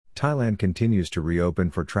Thailand continues to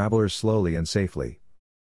reopen for travelers slowly and safely.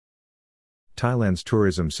 Thailand's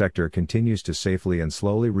tourism sector continues to safely and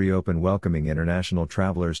slowly reopen, welcoming international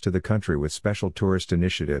travelers to the country with special tourist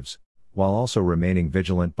initiatives, while also remaining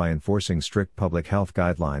vigilant by enforcing strict public health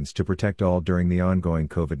guidelines to protect all during the ongoing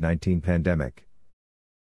COVID-19 pandemic.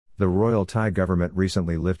 The Royal Thai government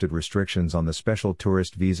recently lifted restrictions on the Special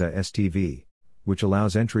Tourist Visa (STV), which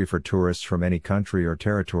allows entry for tourists from any country or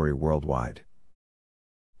territory worldwide.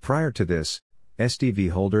 Prior to this, STV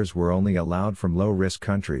holders were only allowed from low-risk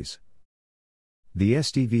countries. The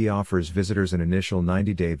STV offers visitors an initial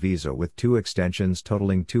 90-day visa with 2 extensions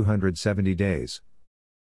totaling 270 days.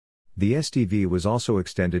 The STV was also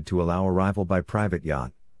extended to allow arrival by private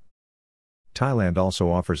yacht. Thailand also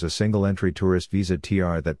offers a single-entry tourist visa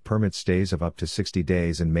 (TR) that permits stays of up to 60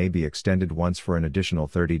 days and may be extended once for an additional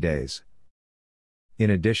 30 days. In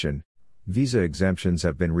addition, visa exemptions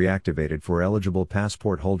have been reactivated for eligible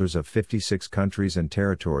passport holders of 56 countries and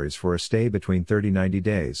territories for a stay between 30-90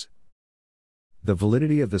 days. The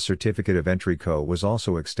validity of the Certificate of Entry (CO) was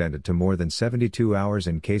also extended to more than 72 hours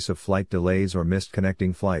in case of flight delays or missed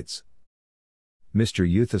connecting flights. Mr.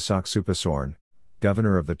 Yuthasok Supasorn,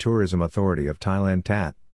 Governor of the Tourism Authority of Thailand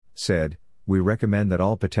 (TAT), said, "We recommend that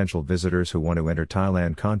all potential visitors who want to enter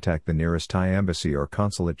Thailand contact the nearest Thai embassy or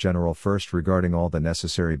consulate general first regarding all the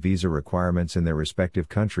necessary visa requirements in their respective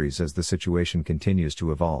countries as the situation continues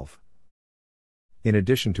to evolve." In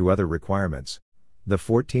addition to other requirements, the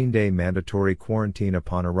 14-day mandatory quarantine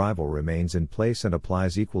upon arrival remains in place and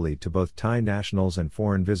applies equally to both Thai nationals and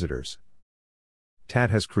foreign visitors. TAT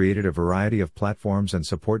has created a variety of platforms and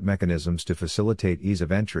support mechanisms to facilitate ease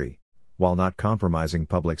of entry, while not compromising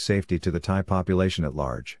public safety to the Thai population at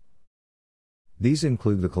large. These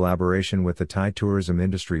include the collaboration with the Thai tourism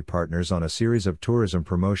industry partners on a series of tourism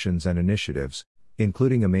promotions and initiatives,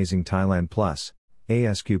 including Amazing Thailand Plus,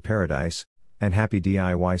 ASQ Paradise, and Happy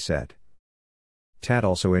DIY Set. TAT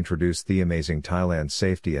also introduced the Amazing Thailand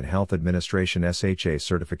Safety and Health Administration (SHA)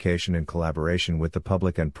 certification in collaboration with the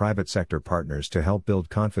public and private sector partners to help build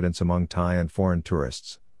confidence among Thai and foreign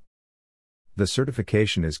tourists. The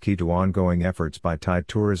certification is key to ongoing efforts by Thai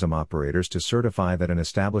tourism operators to certify that an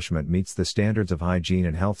establishment meets the standards of hygiene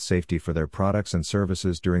and health safety for their products and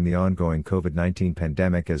services during the ongoing COVID-19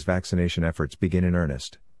 pandemic as vaccination efforts begin in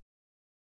earnest.